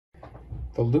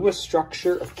The Lewis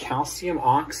structure of calcium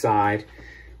oxide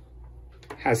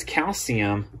has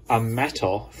calcium, a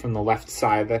metal, from the left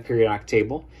side of the periodic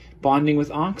table, bonding with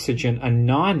oxygen, a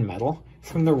non-metal,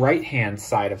 from the right-hand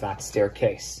side of that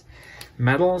staircase.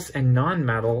 Metals and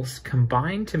nonmetals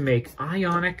combine to make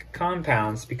ionic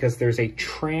compounds because there's a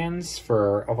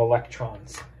transfer of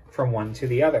electrons from one to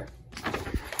the other.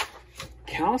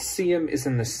 Calcium is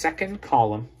in the second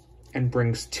column and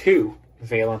brings 2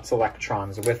 valence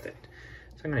electrons with it.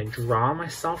 So I'm going to draw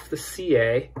myself the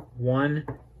Ca,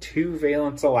 2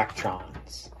 valence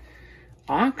electrons.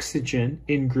 Oxygen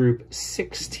in group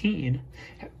 16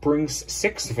 brings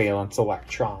 6 valence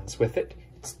electrons with it.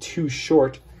 It's 2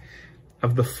 short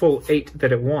of the full 8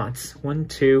 that it wants. 1,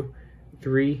 2,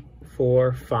 3,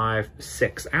 4, 5,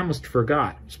 6. I almost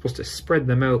forgot. I'm supposed to spread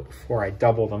them out before I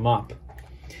double them up.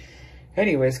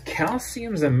 Anyways,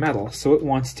 calcium's a metal, so it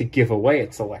wants to give away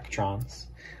its electrons.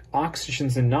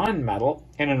 Oxygen's a non-metal,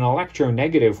 and an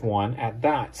electronegative one at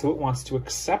that, so it wants to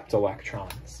accept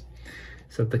electrons.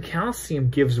 So the calcium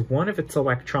gives one of its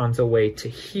electrons away to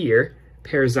here,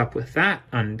 pairs up with that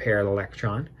unpaired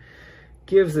electron,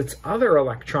 gives its other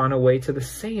electron away to the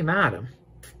same atom.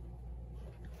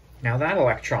 Now that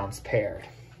electron's paired.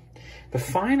 The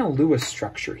final Lewis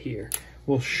structure here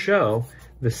will show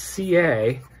the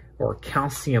Ca, or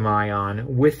calcium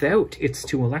ion, without its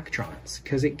 2 electrons,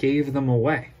 because it gave them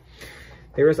away.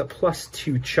 There is a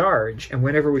 +2 charge, and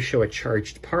whenever we show a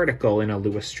charged particle in a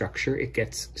Lewis structure, it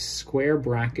gets square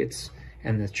brackets,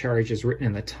 and the charge is written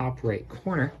in the top right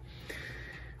corner.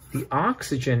 The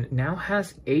oxygen now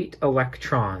has 8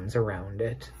 electrons around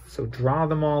it, so draw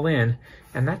them all in,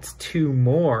 and that's 2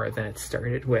 more than it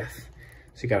started with.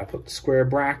 So you gotta put square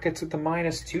brackets with the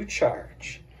 -2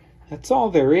 charge. That's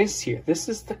all there is here. This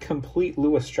is the complete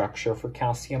Lewis structure for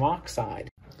calcium oxide.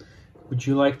 Would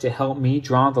you like to help me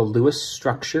draw the Lewis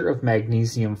structure of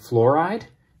magnesium fluoride?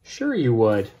 Sure you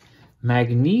would.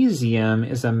 Magnesium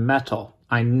is a metal.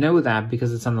 I know that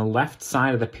because it's on the left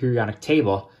side of the periodic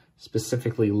table,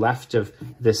 specifically left of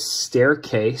this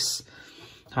staircase.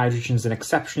 Hydrogen's an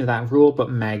exception to that rule, but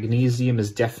magnesium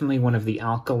is definitely one of the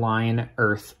alkaline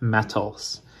earth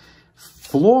metals.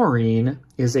 Fluorine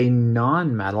is a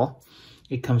non-metal.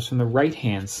 It comes from the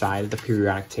right-hand side of the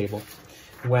periodic table.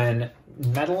 When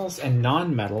metals and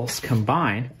nonmetals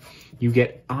combine, you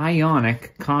get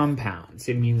ionic compounds.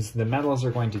 It means the metals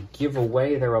are going to give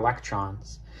away their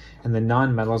electrons, and the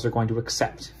nonmetals are going to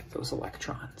accept those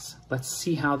electrons. Let's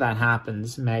see how that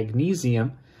happens.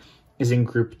 Magnesium is in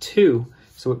group 2,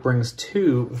 so it brings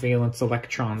 2 valence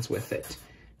electrons with it.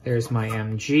 There's my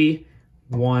Mg,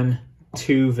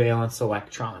 2 valence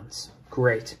electrons.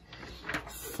 Great.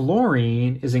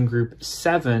 Fluorine is in group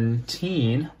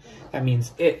 17. That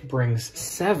means it brings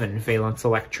 7 valence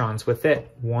electrons with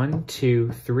it. 1,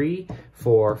 2, 3,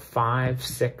 4, 5,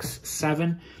 6,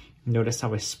 7. Notice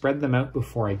how I spread them out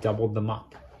before I doubled them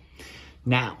up.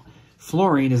 Now,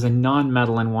 fluorine is a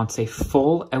nonmetal and wants a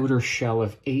full outer shell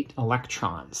of 8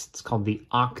 electrons. It's called the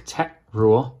octet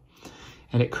rule,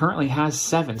 and it currently has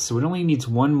 7, so it only needs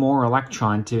 1 more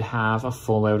electron to have a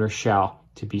full outer shell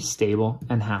to be stable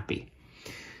and happy.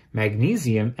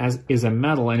 Magnesium is a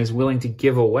metal and is willing to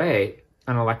give away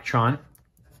an electron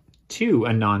to a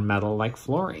nonmetal like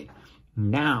fluorine.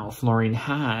 Now, fluorine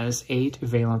has 8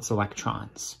 valence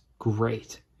electrons.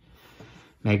 Great.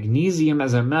 Magnesium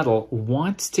as a metal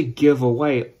wants to give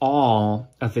away all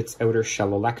of its outer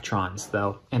shell electrons,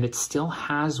 though, and it still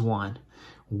has one.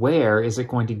 Where is it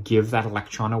going to give that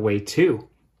electron away to?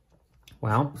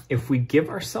 Well, if we give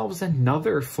ourselves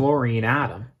another fluorine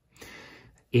atom,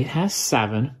 it has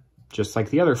 7, just like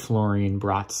the other fluorine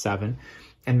brought 7,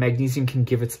 and magnesium can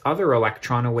give its other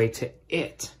electron away to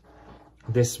it.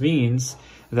 This means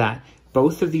that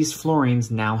both of these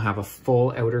fluorines now have a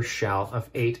full outer shell of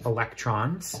 8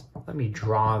 electrons. Let me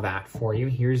draw that for you.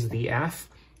 Here's the F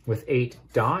with 8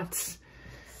 dots.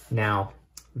 Now,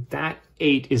 that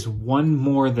 8 is 1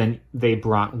 more than they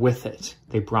brought with it.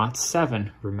 They brought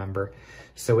 7, remember,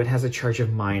 so it has a charge of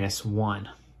 -1.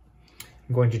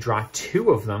 I'm going to draw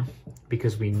 2 of them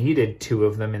because we needed 2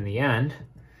 of them in the end.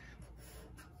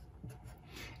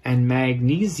 And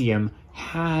magnesium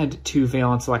had 2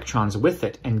 valence electrons with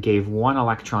it and gave 1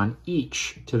 electron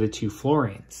each to the 2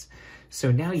 fluorines.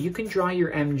 So now you can draw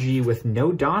your Mg with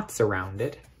no dots around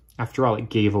it. After all, it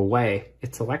gave away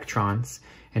its electrons,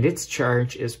 and its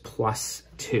charge is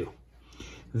 +2.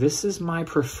 This is my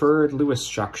preferred Lewis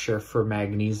structure for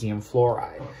magnesium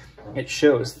fluoride. It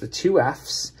shows the 2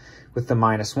 Fs with the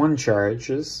 -1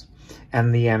 charges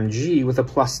and the Mg with a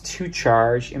 +2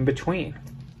 charge in between.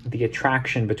 The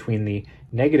attraction between the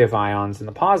negative ions and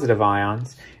the positive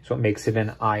ions, is what makes it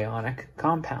an ionic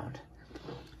compound.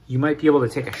 You might be able to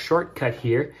take a shortcut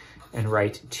here and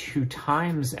write 2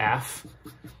 times F,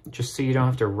 just so you don't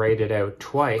have to write it out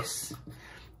twice.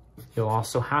 You'll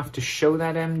also have to show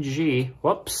that Mg.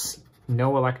 Whoops,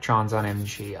 no electrons on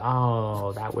Mg.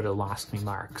 Oh, that would have lost me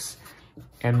marks.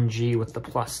 Mg with the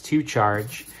 +2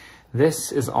 charge.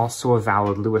 This is also a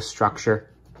valid Lewis structure.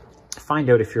 Find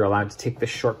out if you're allowed to take this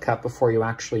shortcut before you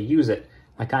actually use it.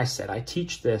 Like I said, I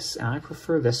teach this and I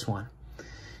prefer this one.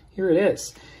 Here it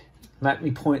is. Let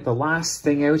me point the last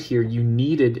thing out here. You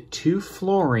needed 2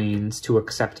 fluorines to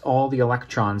accept all the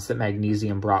electrons that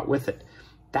magnesium brought with it.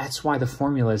 That's why the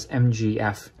formula is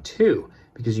MgF2,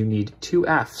 because you need 2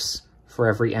 Fs for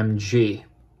every Mg.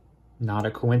 Not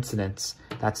a coincidence.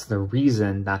 That's the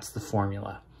reason that's the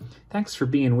formula. Thanks for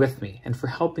being with me and for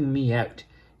helping me out.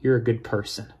 You're a good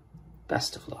person.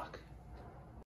 Best of luck.